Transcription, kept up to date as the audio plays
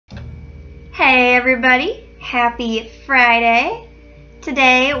Hey everybody, happy Friday.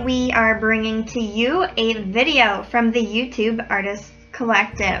 Today we are bringing to you a video from the YouTube Artists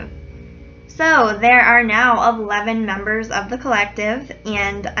Collective. So there are now 11 members of the collective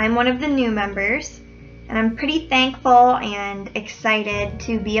and I'm one of the new members, and I'm pretty thankful and excited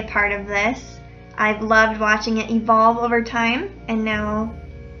to be a part of this. I've loved watching it evolve over time, and now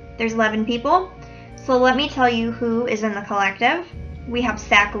there's 11 people. So let me tell you who is in the collective. We have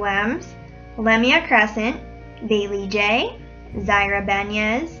Sac Lems, Lemia Crescent, Bailey J, Zyra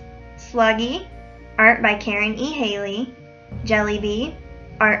Benyez, Sluggy, art by Karen E. Haley, Jellybee,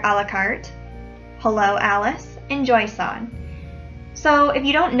 art a la carte, Hello Alice, and Joyson. So if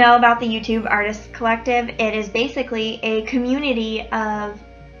you don't know about the YouTube Artists Collective, it is basically a community of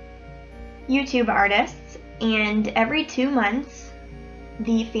YouTube artists, and every 2 months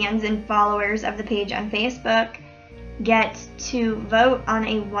the fans and followers of the page on Facebook get to vote on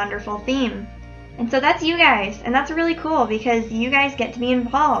a wonderful theme. And so that's you guys, and that's really cool because you guys get to be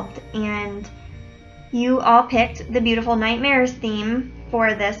involved, and you all picked the Beautiful Nightmares theme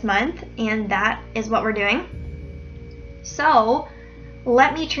for this month, and that is what we're doing. So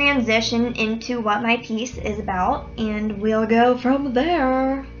let me transition into what my piece is about, and we'll go from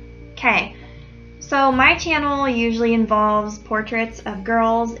there. Okay, so my channel usually involves portraits of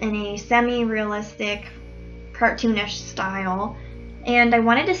girls in a semi-realistic, cartoonish style, and I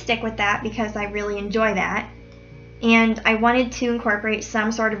wanted to stick with that because I really enjoy that, and I wanted to incorporate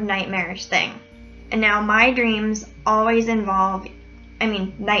some sort of nightmarish thing. And now my dreams always involve,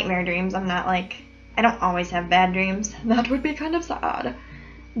 nightmare dreams. I don't always have bad dreams. That would be kind of sad.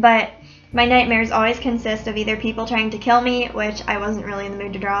 But my nightmares always consist of either people trying to kill me, which I wasn't really in the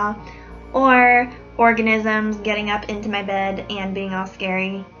mood to draw, or organisms getting up into my bed and being all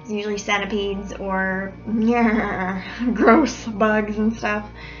scary. It's usually centipedes or gross bugs and stuff.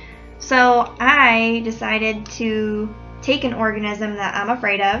 So I decided to take an organism that I'm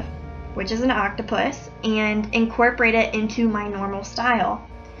afraid of, which is an octopus, and incorporate it into my normal style.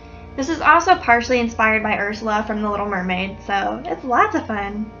 This is also partially inspired by Ursula from The Little Mermaid, so it's lots of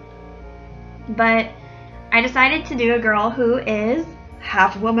fun. But I decided to do a girl who is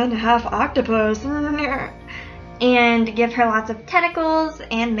half woman, half octopus, and give her lots of tentacles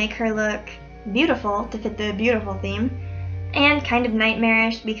and make her look beautiful to fit the beautiful theme, and kind of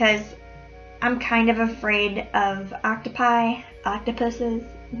nightmarish because I'm kind of afraid of octopuses,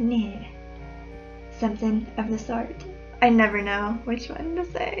 something of the sort. I never know which one to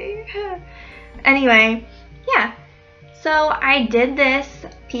say. Anyway, yeah. So I did this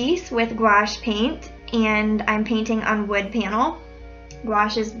piece with gouache paint, and I'm painting on wood panel.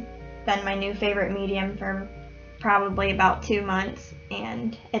 Gouache has been my new favorite medium for probably about 2 months,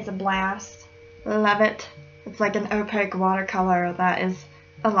 and it's a blast. Love it. It's like an opaque watercolor that is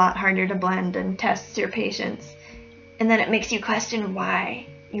a lot harder to blend and tests your patience. And then it makes you question why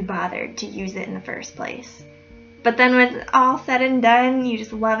you bothered to use it in the first place. But then when it's all said and done, you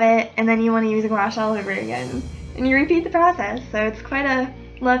just love it, and then you want to use gouache all over again. And you repeat the process, so it's quite a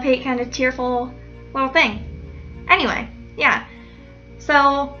love-hate kind of cheerful little thing. Anyway, yeah.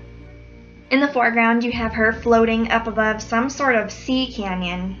 So in the foreground you have her floating up above some sort of sea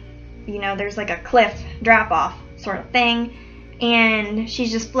canyon. You know, there's like a cliff drop-off sort of thing, and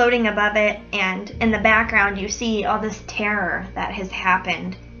she's just floating above it, and in the background you see all this terror that has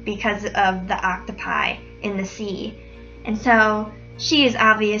happened because of the octopi in the sea. And so she is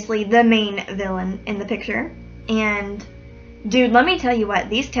obviously the main villain in the picture. And dude, let me tell you what,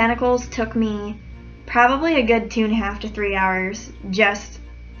 these tentacles took me probably a good 2.5 to 3 hours just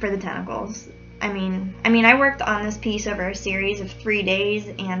for the tentacles. I mean, I worked on this piece over a series of 3 days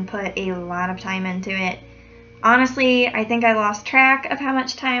and put a lot of time into it. Honestly, I think I lost track of how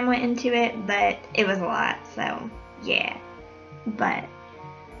much time went into it, but it was a lot, so yeah.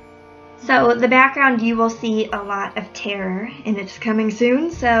 So the background, you will see a lot of terror, and it's coming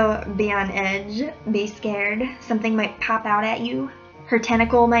soon, so be on edge, be scared. Something might pop out at you. Her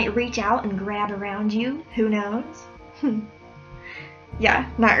tentacle might reach out and grab around you, who knows? Yeah,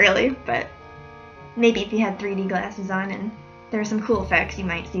 not really, but maybe if you had 3D glasses on and there are some cool effects, you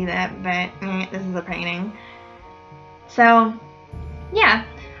might see that, but this is a painting. So, yeah,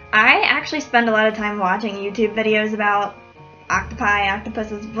 I actually spend a lot of time watching YouTube videos about octopi,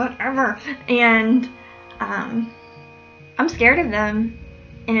 octopuses, whatever, and I'm scared of them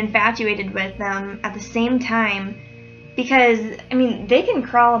and infatuated with them at the same time because, they can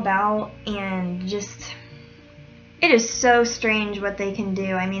crawl about and just, it is so strange what they can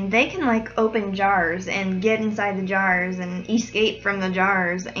do. They can like open jars and get inside the jars and escape from the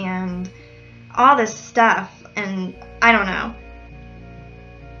jars and all this stuff, and I don't know.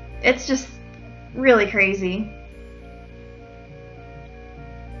 It's just really crazy.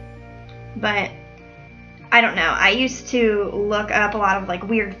 But I don't know. I used to look up a lot of like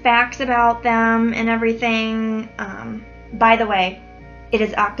weird facts about them and everything. By the way, it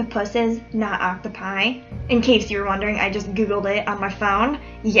is octopuses, not octopi. In case you were wondering, I just Googled it on my phone.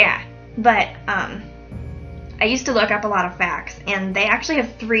 Yeah, but I used to look up a lot of facts, and they actually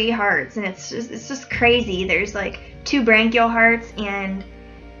have 3 hearts, and it's just crazy. There's like 2 branchial hearts, and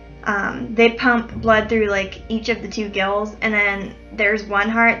they pump blood through like each of the 2 gills, and then there's 1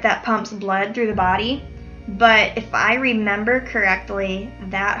 heart that pumps blood through the body. But if I remember correctly,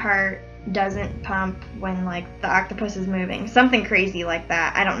 that heart doesn't pump when like the octopus is moving. Something crazy like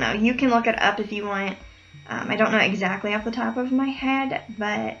that. I don't know. You can look it up if you want. I don't know exactly off the top of my head,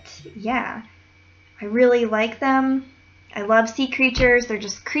 but yeah. I really like them. I love sea creatures. They're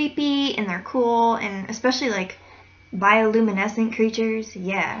just creepy and they're cool, and especially like bioluminescent creatures.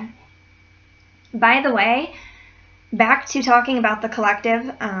 Yeah. By the way, back to talking about the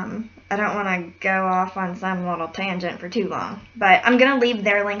collective. I don't want to go off on some little tangent for too long, but I'm going to leave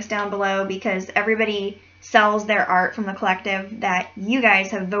their links down below because everybody sells their art from the collective that you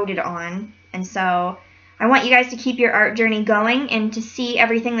guys have voted on. And so I want you guys to keep your art journey going and to see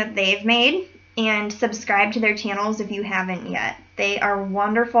everything that they've made, and subscribe to their channels if you haven't yet. They are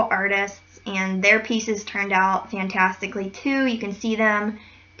wonderful artists, and their pieces turned out fantastically too. You can see them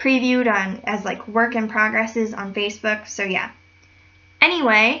previewed on as like work in progresses on Facebook. So yeah.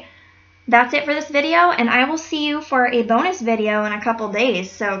 Anyway, that's it for this video, and I will see you for a bonus video in a couple days,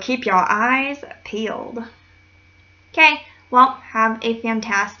 so keep your eyes peeled. Okay, well, have a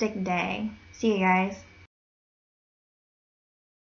fantastic day. See you guys.